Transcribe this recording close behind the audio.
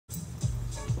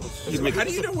How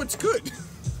do you know what's good?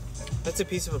 That's a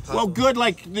piece of a puzzle. Well, good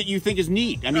like that you think is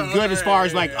neat. I mean, good as far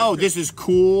as like, oh, this is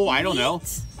cool. I don't know.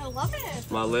 I love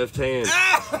it. My left hand. So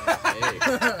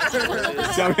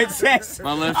it says.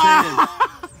 My left hand.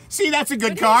 See, that's a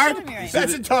good card. Right.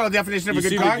 That's a total definition of a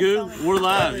good card. We're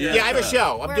live. Yeah, I have a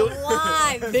show. We're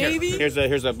live, baby. Here's a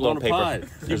little paper. Pod.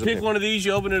 You pick one of these,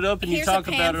 you open it up, and you talk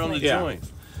about it on the joint.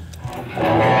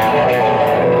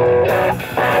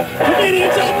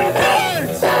 Comedians open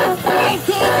cards! No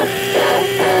coffee!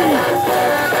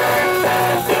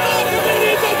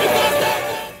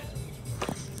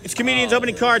 It's Comedians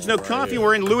Opening Cards, No Coffee.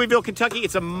 We're in Louisville, Kentucky.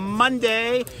 It's a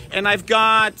Monday, and I've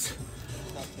got...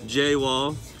 Jay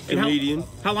Wall, comedian.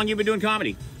 How long you been doing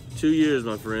comedy? 2 years,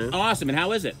 my friend. Awesome, and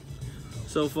how is it?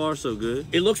 So far, so good.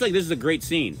 It looks like this is a great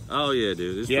scene. Oh, yeah,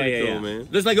 dude. It's pretty cool, man.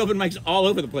 There's like open mics all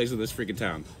over the place in this freaking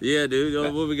town. Yeah,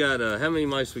 dude. What we got? How many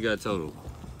mics we got total?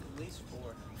 At least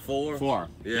 4. 4? 4.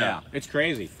 Yeah. It's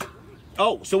crazy.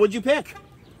 Oh, so what'd you pick?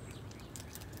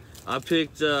 I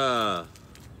picked, Who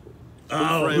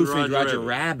Framed Roger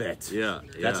Rabbit. Yeah.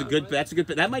 That's a good,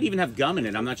 that might even have gum in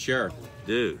it, I'm not sure.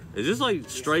 Dude, is this like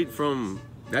straight from...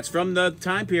 That's from the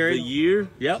time period. The year?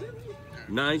 Yep.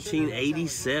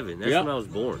 1987. That's when I was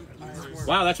born.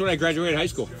 Wow, that's when I graduated high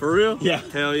school. For real? Yeah.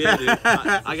 Hell yeah, dude.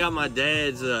 I got my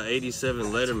dad's 87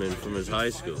 Letterman from his high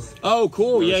school. Oh,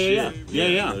 cool. No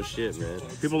yeah. No shit, man.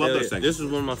 People love those things. This is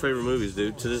one of my favorite movies,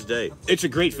 dude, to this day. It's a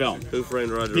great film. Who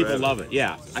Framed Roger People Rabbit. love it,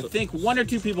 yeah. I think 1 or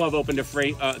 2 people have opened a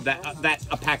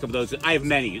pack of those. I have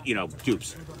many,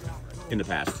 dupes in the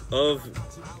past.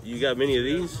 You got many of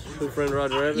these? Who Framed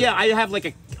Roger Rabbit? Yeah, I have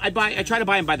like I try to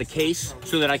buy them by the case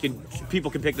so that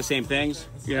people can pick the same things,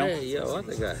 Hey, yo, I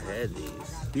think I had these.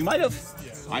 You might have.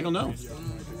 I don't know.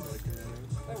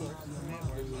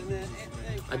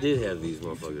 I did have these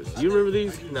motherfuckers. You remember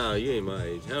these? No, you ain't my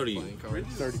age. How old are you?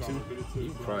 32.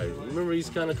 You probably. You remember these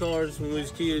kind of cards when we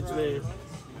was kids, man?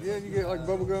 Yeah, you get like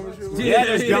bubble gum and shit. Yeah,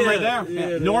 there's gum right there.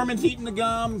 Yeah. Norman's eating the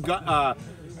gum.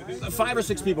 5 or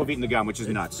 6 people have eaten the gum, which is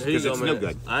nuts because it's no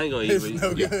good. I ain't gonna eat it.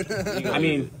 No good. I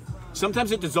mean,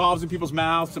 sometimes it dissolves in people's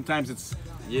mouths. Sometimes it's.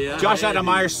 Yeah. Josh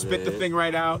Adammeyer spit the thing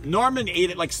right out. Norman ate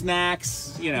it like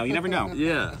snacks. You never know.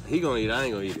 Yeah, he gonna eat it. I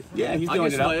ain't gonna eat it. Yeah, he's doing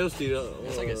it somebody up. else eat it.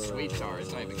 It's like a sweet jar.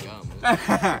 It's not even gum.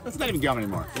 It's not even gum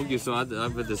anymore. We'll get some. I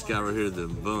bet this guy right here the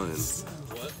bun.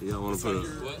 Y'all want to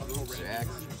put Jack.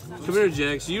 Come here,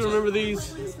 Jax. You remember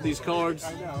these cards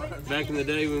back in the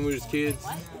day when we was kids?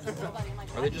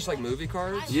 Are they just like movie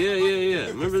cards? Yeah.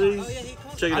 Remember these?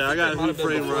 Check it out. I got Who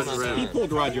Framed Roger He Rabbit.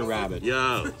 pulled Roger Rabbit.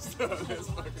 Yo.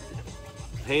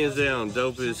 Hands down,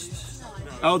 dopest.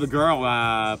 Oh, the girl.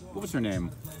 What was her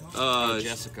name?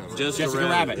 Jessica. Jessica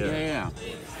Rabbit. Yeah.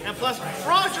 And plus,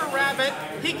 Roger Rabbit,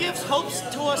 he gives hopes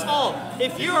to us all.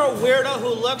 If you're a weirdo who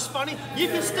looks funny, you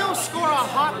can still score a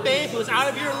hot babe who's out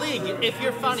of your league if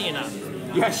you're funny enough.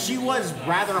 Yeah, she was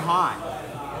rather hot.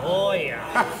 Oh, yeah.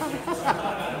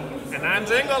 And I'm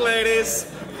single, ladies.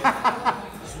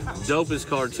 Dopest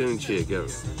cartoon chick ever.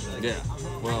 Yeah.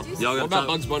 Well, Y'all got what about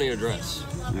Bugs Bunny or dress?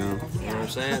 Yeah. You know what I'm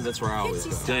saying? That's where I always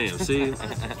go. Damn, see?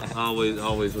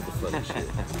 always with the funny shit.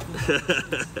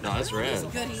 No, that's rad.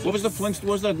 What was the Flintstones?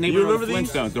 What was the neighborhood of the remember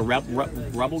Flintstones? The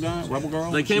Rebel Girl?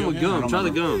 They came with gum. Try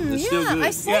the gum. It's still good. I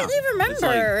slightly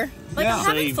remember. Like I'm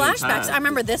having Saved in flashbacks. time. I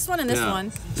remember this one and this Yeah.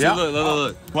 one. See, Yeah.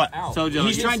 look. What? Told y'all.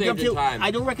 He's trying gum saved in too. time.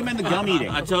 I don't recommend the gum eating.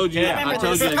 I told you. Yeah. I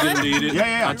told you I'd get him to eat it.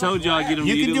 Yeah. I told you I'd get him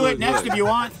to eat it. You can do it next if you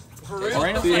want.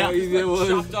 See how easy it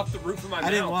was? Off the roof of my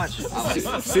I didn't watch it.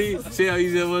 See how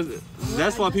easy it was?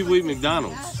 That's why people eat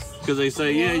McDonald's. Because they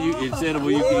say, yeah, it's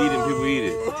edible, you can eat it, and people eat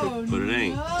it. But it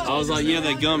ain't. I was like, yeah,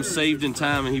 that gum saved in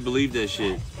time, and he believed that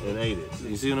shit and ate it.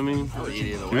 You see what I mean?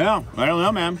 Yeah, I don't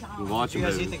know, man. You watch him, You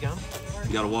guys eat the gum?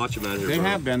 You gotta watch him out here. They bro.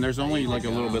 have been. There's only like a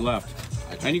little bit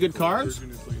left. Any good cards?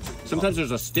 Sometimes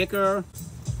there's a sticker.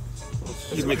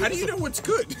 How do you know what's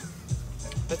good?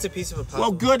 That's a piece of a puzzle.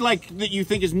 Well, good like that you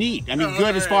think is neat. I mean,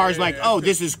 good as far as like, oh,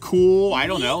 this is cool. I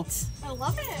don't know. I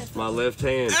love it. My left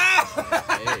hand.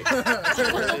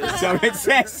 So it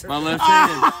says. My left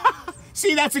hand.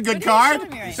 See, that's a good card.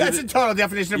 Right. That's a total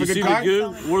definition of You a good see card. the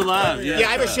good? We're live. Yeah. Yeah,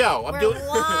 I have a show. I'm We're doing.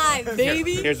 live,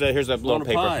 baby. Here's a little On a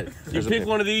paper. pod. You Here's a pick paper.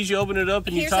 one of these, you open it up,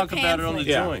 and you Here's a talk about it on the pamphlet.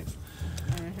 Yeah. joint.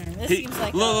 This He, seems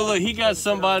like look, he got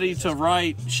somebody to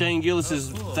write Shane Gillis's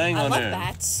thing I on love there.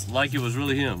 that. Like it was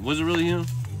really him. Was it really him?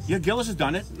 Yeah, Gillis has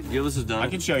done it. Gillis has done I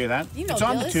it. can show you that. You know It's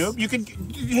on Gillis. the tube. You can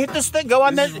hit this thing, go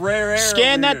on This the is rare air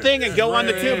scan over that here. thing and go on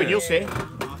the Rare tube, air. and you'll see.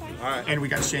 All right, and we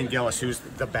got Shane Gillis, who's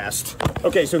the best.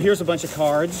 Okay, so here's a bunch of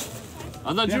cards.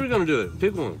 I thought you were gonna do it.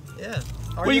 Pick one. Yeah.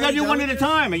 Well, you gotta do one at a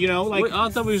time, you know. Like Wait, I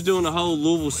thought we was doing the whole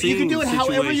Louisville scene. you can do it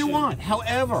however you situation. want,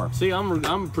 however. See,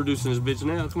 I'm producing this bitch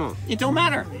now. Come on, It don't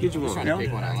matter. get you one. Trying to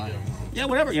pick one I like. Yeah,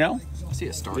 whatever, you know. I see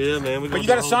a Star Yeah, Trek. man. We But you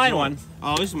gotta sign one.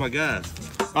 Oh, this is my guy.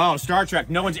 Oh, Star Trek.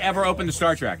 No one's ever opened the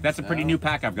Star Trek. That's a pretty new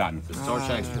pack I've gotten. Star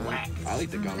Trek's whack. I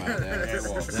like the gum out there.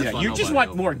 Yeah, why you just nobody want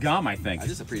knows. more gum, I think. I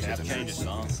just appreciate the names.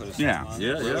 Yeah.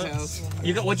 Yeah.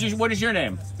 You got what is your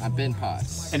name? I've been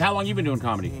POTTS. And how long you been doing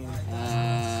comedy?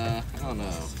 I don't know.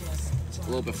 A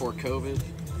little before COVID.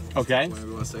 Okay. Whatever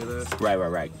you want to say that.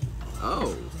 Right.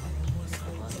 Oh.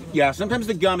 Yeah, sometimes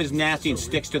the gum is nasty and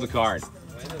sticks to the card.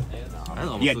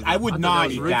 Yeah, I would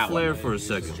not eat Ric that Flair one. for a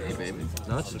second. Hey, baby.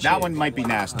 No, it's a That one might be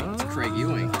nasty. It's Craig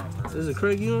Ewing. Is it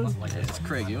Craig Ewing? It's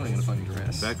Craig Ewing in a funny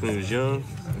dress. Back when he was young.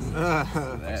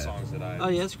 That. Oh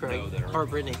yeah, it's Craig. Or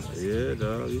Brittany. Yeah,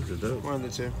 dog. These are dope. One of the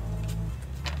two.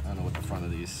 I don't know what the front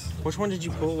of these. Which one did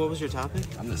you pull? What was your topic?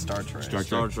 I'm the Star Trek.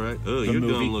 Star Trek. Oh, your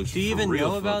movie. gum looks Do you even for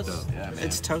real know about? fucked up. Yeah, man.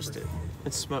 It's toasted.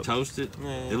 It's smoked. Toasted?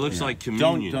 Yeah. It looks like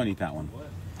communion. Don't eat that one.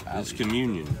 It's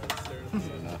communion.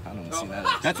 I don't see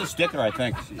that. That's a sticker, I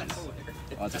think.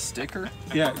 Oh, it's a sticker?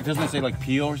 Yeah, doesn't it say like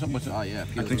peel or something? What's it? Oh, yeah.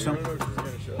 I think so.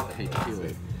 I hate to peel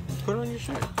it. Put it on your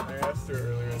shirt.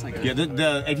 It's like a, Yeah,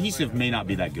 the adhesive may not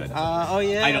be that good. Oh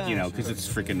yeah. I don't, you know, because it's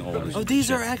freaking old. Oh, these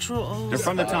are actual. Oh, They're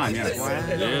from the time, yeah.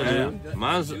 Yeah, dude.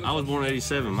 I was born in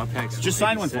 '87. My pack's Just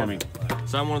sign one for me.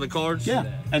 Sign one of the cards?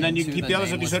 Yeah, and then you can Into keep the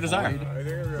others if you so Nameless desire.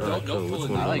 Void. Oh, cool. Which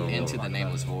one I do like know Into about? the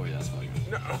Nameless Void. That's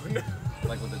fucking.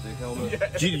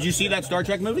 Did you see that Star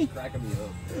Trek movie?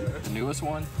 The newest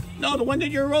one? No, the one that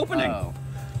you're opening. Oh.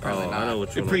 Probably Oh, not. I know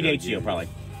which It one. I gotta predates you, get. probably.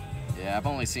 Yeah,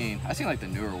 I've seen like the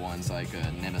newer ones, like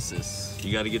Nemesis.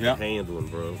 You got to get Yeah. the hand one,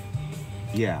 bro.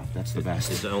 Yeah, that's the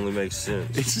best. It only makes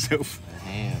sense. It's so. The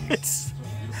hands. It's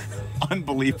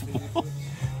unbelievable.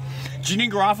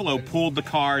 Janine Garofalo pulled the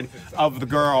card of the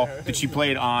girl that she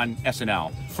played on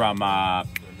SNL from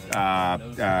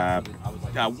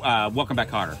Welcome Back,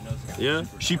 Kotter. Yeah?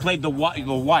 She played the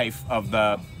wife of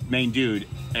the main dude,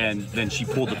 and then she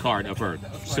pulled the card of her,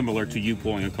 similar to you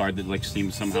pulling a card that like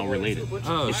seems somehow related.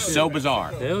 Oh, It's shit. so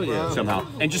bizarre. Hell yeah. Somehow.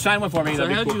 And just sign one for me. So that'd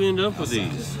be how'd cool. you end up with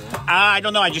these? I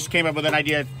don't know. I just came up with an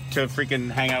idea to freaking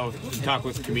hang out and talk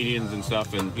with comedians and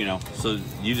stuff, and you know. So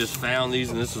you just found these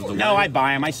and this is the No, way? I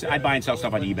buy them. I buy and sell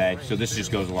stuff on eBay, so this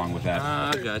just goes along with that.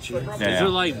 I got you. Is Yeah. there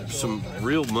like some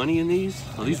real money in these?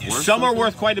 Are these worth Some are something?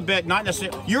 worth quite a bit, not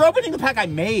necessarily. You're opening the pack I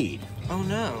made. Oh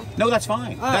no. No, that's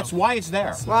fine. That's why it's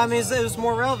there. Well, I mean, it was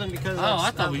more relevant because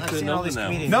I thought we I've couldn't seen all open these that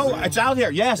one. comedians. No, it's out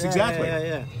here. Yes, exactly.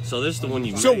 Yeah. So this is the one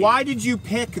you So made. why did you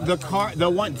pick the car? The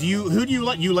one? Who do you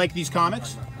like? You like these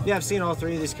comics? Yeah, I've seen all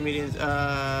three of these comedians.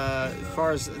 As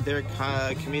far as their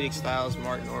comedic styles,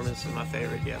 Mark Norman's my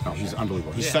favorite. Yeah. Oh, he's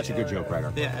unbelievable. He's Yeah. such a good joke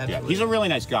writer. Yeah, absolutely. He's a really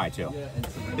nice guy too.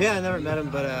 Yeah, I never met him,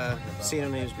 but seeing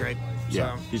him, he was great.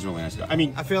 Yeah, So, he's a really nice guy. I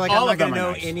mean, I feel like all I'm of not them gonna are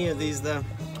know nice. any of these though.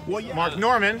 Well, yeah. Mark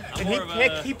Norman, and more of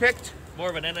a- he picked.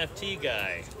 More of an NFT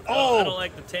guy. Oh. I don't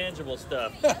like the tangible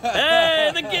stuff.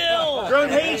 Hey, the Gill!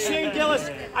 Hey, Shane Gillis,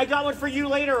 I got one for you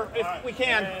later if we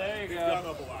can. There you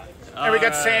go. And we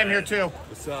got Sam here too.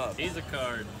 He's a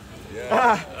card. Okay.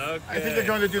 I think they're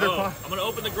going to do their. I'm gonna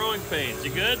open the growing pains.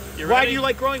 You good? You Why ready? do you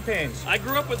like growing pains? I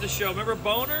grew up with the show. Remember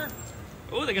Boner?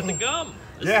 Oh, they got the gum.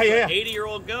 This Yeah, is yeah. Like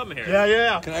 80-year-old gum here.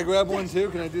 Yeah. Can I grab one too?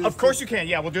 Can I do this? Of course you can.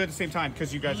 Yeah, we'll do it at the same time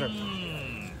because you guys are.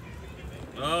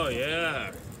 Oh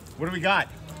yeah. What do we got?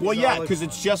 Well, yeah, because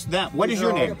it's just them. What is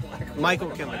your name? Michael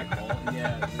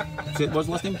Kinberger. What's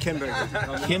the last name? Kinberger.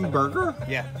 Kimberger?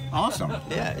 Yeah. Awesome.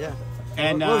 Yeah.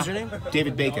 And What was your name?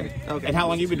 David Bacon. Okay. And how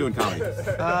long you been doing comedy?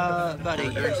 About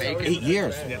 8 years. 8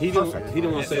 years. He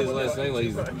didn't want to say his last name like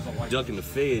he's ducking the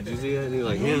feds. You see that? He's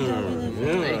like,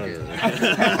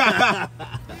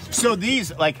 So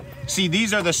these,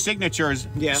 these are the signatures.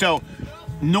 Yeah. So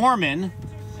Norman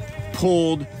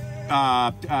pulled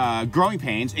Growing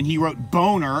Pains, and he wrote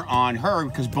Boner on her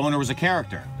because Boner was a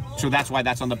character. So that's why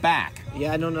that's on the back.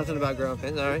 Yeah, I know nothing about growing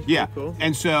pains. All right. Yeah. Cool.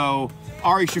 And so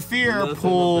Ari Shafir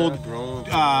pulled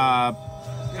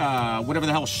whatever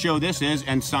the hell show this is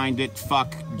and signed it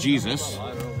 "Fuck Jesus"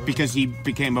 because he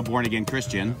became a born-again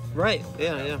Christian. Right.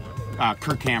 Yeah.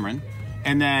 Kirk Cameron,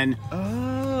 and then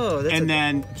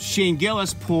then Shane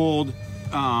Gillis pulled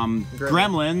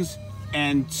Gremlins,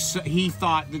 and he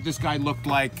thought that this guy looked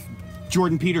like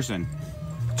Jordan Peterson,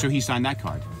 so he signed that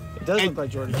card. It does And look like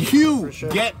Jordan. You for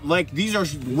sure. get these are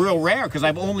real rare because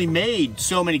I've only made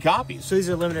so many copies. So these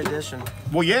are limited edition.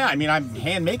 Well, yeah, I mean I'm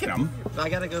hand making them. I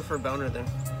gotta go for a boner then.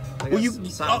 Well, you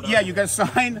got to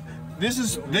sign. This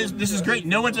is great.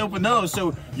 No one's opened those,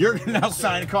 so you're gonna now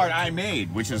sign a card I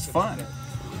made, which is fun.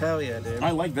 Hell yeah, dude. I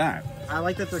like that. I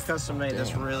like that they're custom made.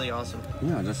 That's really awesome.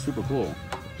 Yeah, that's super cool.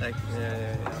 Like,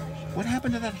 yeah. What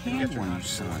happened to that hand one you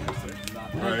signed?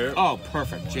 Right here. Oh,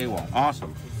 perfect. J-Wall.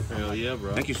 Awesome. Hell yeah,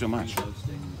 bro. Thank you so much.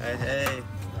 Hey.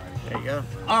 There you go.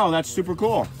 Oh, that's super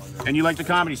cool. And you like the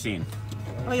comedy scene?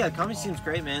 Oh yeah, comedy seems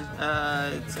great, man.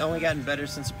 It's only gotten better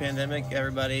since the pandemic.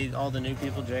 Everybody, all the new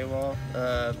people, J-Wall,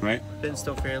 Right. been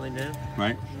still fairly new.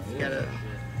 Right. Gotta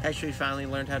actually finally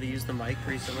learned how to use the mic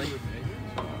recently.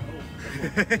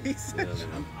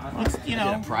 You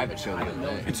know, A private show the other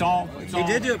day. it's all. He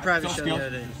did do a private it's all show the skills. other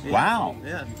day. Yeah. Wow.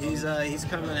 Yeah, he's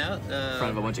coming out. In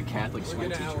front of a bunch of Catholic school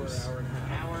teachers.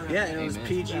 Yeah, and it was Amen.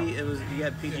 PG. It was you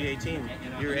got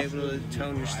PG-18. You were able to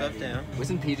tone your stuff down.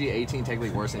 Wasn't PG-18 technically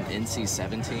worse than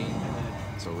NC-17?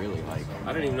 So really, like,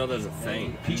 I didn't even know that was a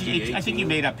thing. PG-18. I think you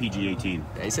made up PG-18.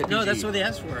 they said PG. No, that's what they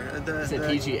asked for. They said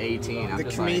PG-18. I'm the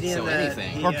just comedian like, so that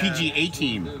anything. Or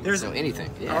PG-18. There's So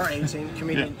anything. Yeah. or 18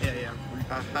 comedian. Yeah.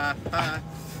 Ha, ha, ha.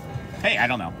 Hey, I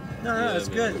don't know. No, it's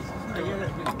good. I get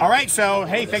it. All right, so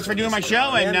hey, thanks for doing my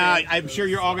show, and Yeah, man. I'm sure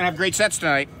you're all gonna have great sets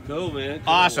tonight. Cool, man. Cool.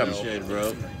 Awesome. Appreciate it,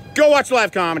 bro. Go watch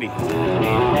live comedy.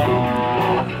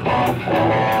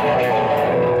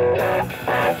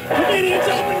 Comedians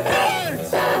open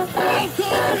cards.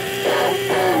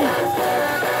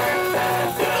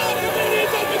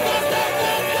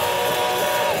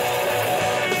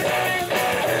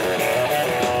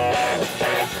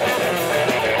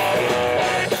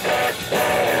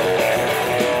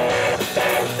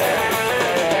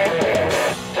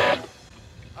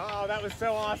 Oh, that was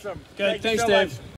so awesome. Good. Thank you Thanks, so Dave. much.